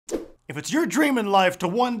If it's your dream in life to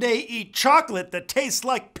one day eat chocolate that tastes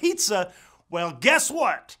like pizza, well, guess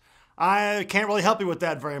what? I can't really help you with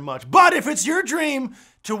that very much. But if it's your dream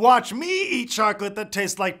to watch me eat chocolate that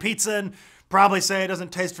tastes like pizza and probably say it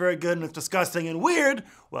doesn't taste very good and it's disgusting and weird,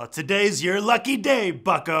 well, today's your lucky day,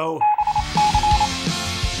 bucko.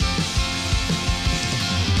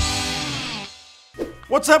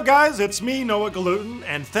 What's up, guys? It's me, Noah Gluten,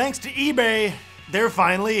 and thanks to eBay, they're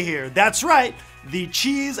finally here. That's right, the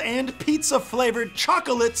cheese and pizza flavored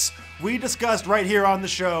chocolates we discussed right here on the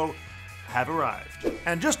show have arrived.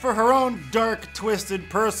 And just for her own dark, twisted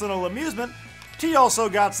personal amusement, T also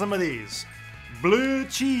got some of these. Bleu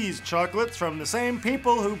Cheese chocolates from the same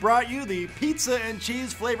people who brought you the pizza and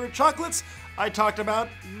cheese flavored chocolates I talked about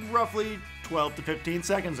roughly 12 to 15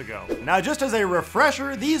 seconds ago. Now, just as a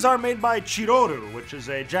refresher, these are made by Tirol, which is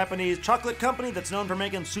a Japanese chocolate company that's known for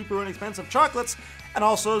making super inexpensive chocolates and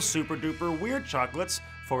also super duper weird chocolates.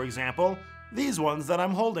 For example, these ones that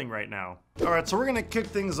I'm holding right now. All right, so we're gonna kick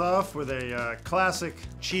things off with a classic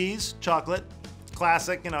cheese chocolate.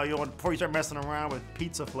 Classic, you know, before you start messing around with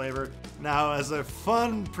pizza flavor. Now, as a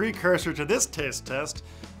fun precursor to this taste test,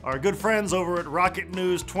 our good friends over at Rocket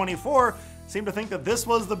News 24 seem to think that this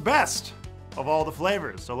was the best of all the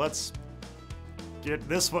flavors. So let's get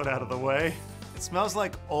this one out of the way. It smells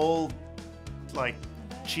like old,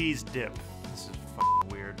 cheese dip. This is f***ing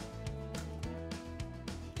weird.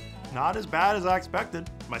 Not as bad as I expected.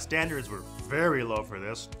 My standards were very low for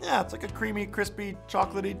this. Yeah, it's like a creamy, crispy,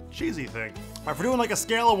 chocolatey, cheesy thing. All right, if we're doing like a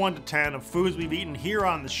scale of 1 to 10 of foods we've eaten here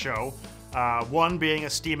on the show, 1 being a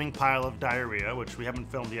steaming pile of diarrhea, which we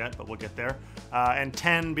haven't filmed yet, but we'll get there. And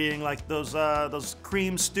 10 being like those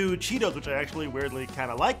cream stew Cheetos, which I actually weirdly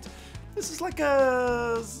kind of liked. This is like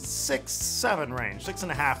a 6, 7 range,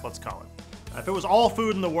 6.5, let's call it. If it was all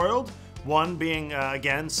food in the world, 1 being,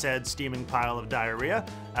 again, said steaming pile of diarrhea,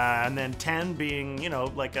 and then 10 being, you know,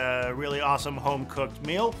 like a really awesome home-cooked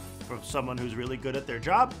meal for someone who's really good at their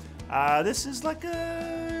job. This is like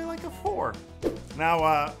a 4.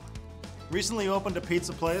 Now, recently opened a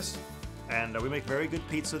pizza place, and we make very good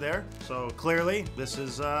pizza there, so clearly this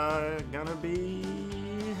is gonna be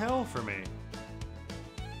hell for me.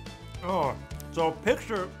 Oh, so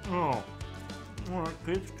picture, it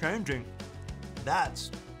keeps changing.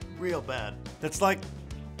 That's real bad. It's like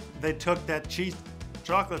they took that cheese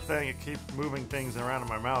chocolate thing, it keeps moving things around in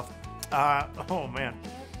my mouth. Oh man.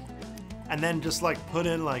 And then just like put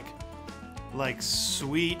in like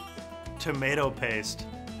sweet tomato paste,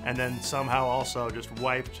 and then somehow also just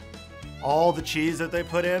wiped all the cheese that they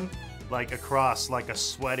put in like across like a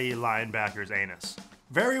sweaty linebacker's anus.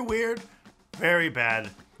 Very weird, very bad.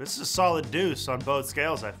 This is a solid deuce on both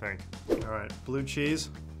scales, I think. All right, blue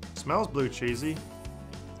cheese. Smells blue cheesy.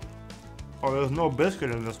 Oh, there's no biscuit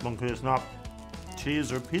in this one because it's not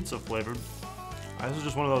cheese or pizza flavored. This is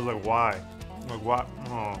just one of those like, why? Like what?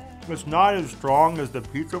 Oh. It's not as strong as the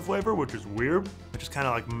pizza flavor, which is weird. It just kind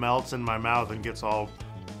of like melts in my mouth and gets all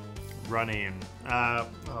runny and, all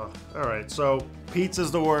right, so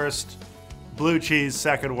pizza's the worst, blue cheese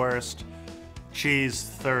second worst, cheese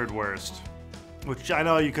third worst. Which I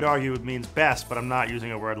know you could argue it means best, but I'm not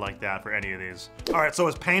using a word like that for any of these. All right, so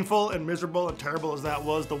as painful and miserable and terrible as that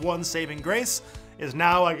was, the one saving grace is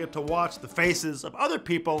now I get to watch the faces of other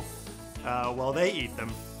people while they eat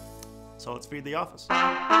them. So let's feed the office.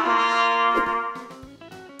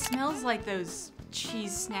 It smells like those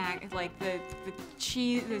cheese snacks, like the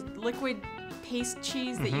cheese, the liquid paste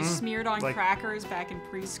cheese that you smeared on crackers back in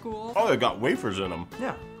preschool. Oh, they got wafers in them.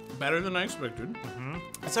 Yeah. Better than I expected.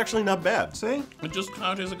 It's actually not bad. See? It just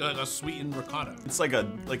kind of tastes like a sweetened ricotta. It's like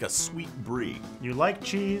a sweet brie. You like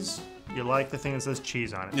cheese, you like the thing that says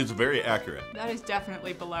cheese on it. It's very accurate. That is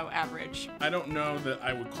definitely below average. I don't know that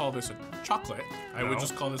I would call this a chocolate. I would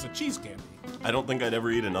just call this a cheese candy. I don't think I'd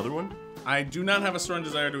ever eat another one. I do not have a strong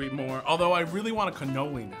desire to eat more, although I really want a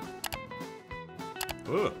cannoli now.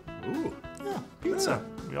 Ooh. Ooh. Yeah, pizza.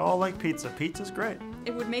 We all like pizza. Pizza's great.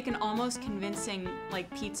 It would make an almost convincing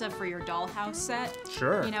pizza for your dollhouse set.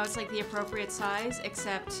 Sure. You know, it's like the appropriate size,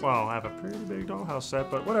 except... Well, I have a pretty big dollhouse set,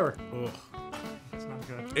 but whatever. Ugh. It's not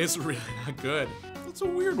good. It's really not good. That's a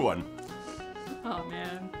weird one. Oh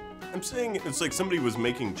man. I'm saying it's like somebody was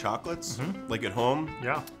making chocolates, like at home.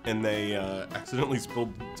 Yeah. And they accidentally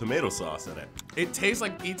spilled tomato sauce in it. It tastes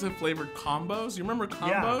like pizza flavored combos. You remember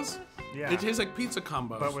combos? Yeah. It tastes like pizza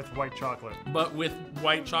combos. But with white chocolate. But with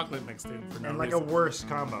white chocolate mixed in for no And like reason. a worse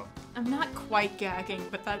combo. I'm not quite gagging,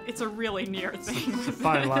 but it's a really near thing. It's a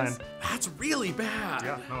fine line. That's really bad.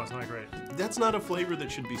 Yeah, no, it's not great. That's not a flavor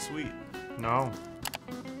that should be sweet. No.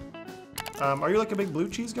 Are you like a big blue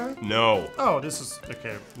cheese guy? No. Oh, this is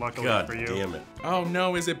okay. Luckily God for you. damn it. Oh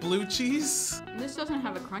no, is it blue cheese? This doesn't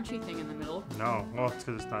have a crunchy thing in the middle. No, well, it's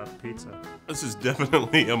because it's not pizza. This is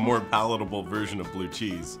definitely a more palatable version of blue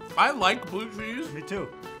cheese. I like blue cheese. Me too.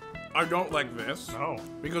 I don't like this. Oh.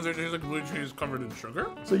 Because it tastes like blue cheese covered in sugar.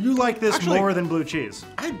 So you like this Actually- more than blue cheese?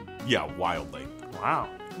 Yeah, wildly. Wow.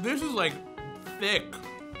 This is like thick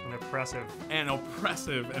And impressive. and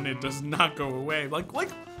oppressive, and it does not go away. Like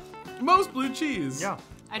most blue cheese. Yeah.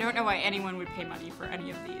 I don't know why anyone would pay money for any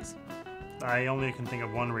of these. I only can think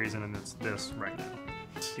of one reason, and it's this right now.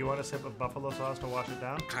 Do you want a sip of buffalo sauce to wash it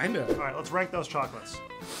down? Kinda. All right, let's rank those chocolates.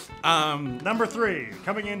 Um, Number 3,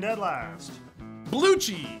 coming in dead last. blue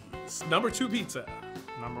cheese. Number 2 pizza.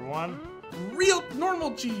 Number 1, Real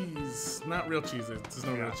normal cheese. Not real cheese. There's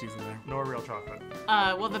no Yeah. real cheese in there. no real chocolate.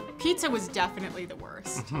 Well, the pizza was definitely the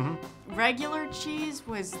worst. Regular cheese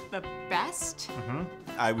was the best.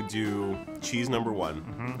 I would do cheese number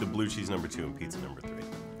 1, the blue cheese number 2, and pizza number 3.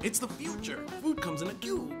 It's the future. Food comes in a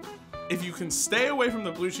cube. If you can stay away from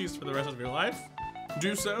the blue cheese for the rest of your life,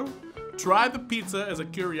 do so. Try the pizza as a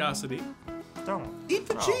curiosity. Don't. Eat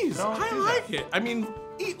the No, cheese. don't I do like that. it. I mean,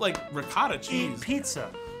 eat like ricotta cheese. Eat pizza.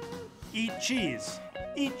 Eat cheese.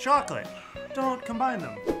 Eat chocolate. Don't combine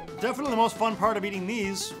them. Definitely the most fun part of eating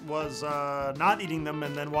these was not eating them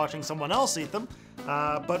and then watching someone else eat them.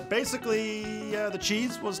 But basically, the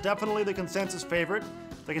cheese was definitely the consensus favorite.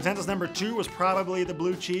 The consensus number 2 was probably the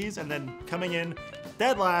blue cheese, and then coming in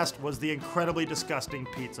dead last was the incredibly disgusting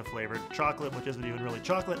pizza flavored chocolate, which isn't even really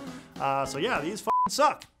chocolate. So yeah, these f***ing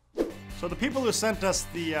suck. So the people who sent us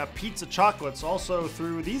the pizza chocolates also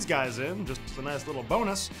threw these guys in, just as a nice little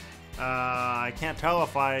bonus. I can't tell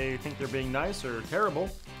if I think they're being nice or terrible.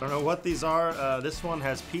 Don't know what these are. This one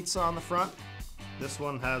has pizza on the front. This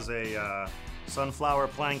one has a sunflower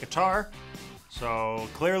playing guitar. So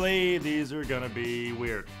clearly these are gonna be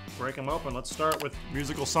weird. Break them open. Let's start with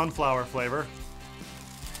musical sunflower flavor.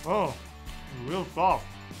 Oh, real soft.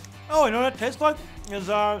 Oh, you know what it tastes like? Is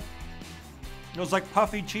it was like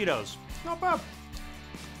puffy Cheetos. Not bad.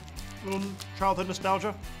 Little childhood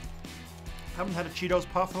nostalgia. Haven't had a Cheetos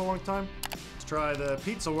puff in a long time. Let's try the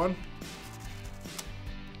pizza one.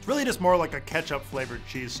 It's really just more like a ketchup flavored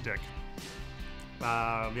cheese stick.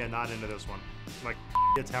 Yeah, not into this one. Like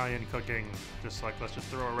Italian cooking, just like let's just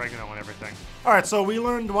throw oregano and everything. All right, so we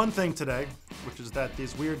learned one thing today, which is that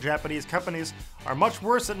these weird Japanese companies are much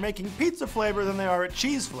worse at making pizza flavor than they are at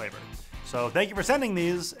cheese flavor. So thank you for sending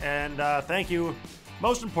these, and thank you,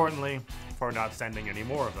 most importantly, for not sending any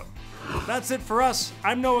more of them. That's it for us.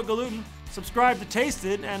 I'm Noah Galutin. Subscribe to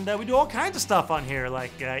Tasted, and we do all kinds of stuff on here,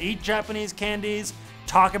 like eat Japanese candies,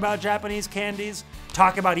 talk about Japanese candies,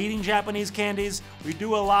 talk about eating Japanese candies. We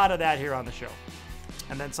do a lot of that here on the show.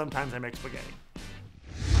 And then sometimes I make spaghetti.